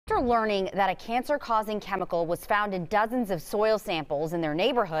After learning that a cancer-causing chemical was found in dozens of soil samples in their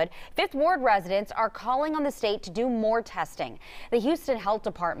neighborhood, Fifth Ward residents are calling on the state to do more testing. The Houston Health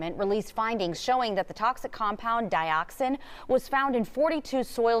Department released findings showing that the toxic compound dioxin was found in 42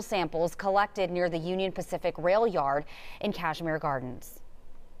 soil samples collected near the Union Pacific Railyard in Kashmere Gardens.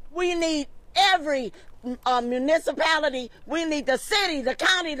 We need every municipality, we need the city, the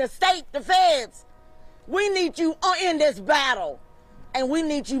county, the state, the feds. We need you in this battle. And we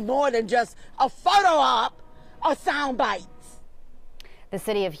need you more than just a photo op or sound bites. The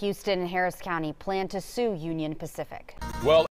city of Houston and Harris County plan to sue Union Pacific. Well,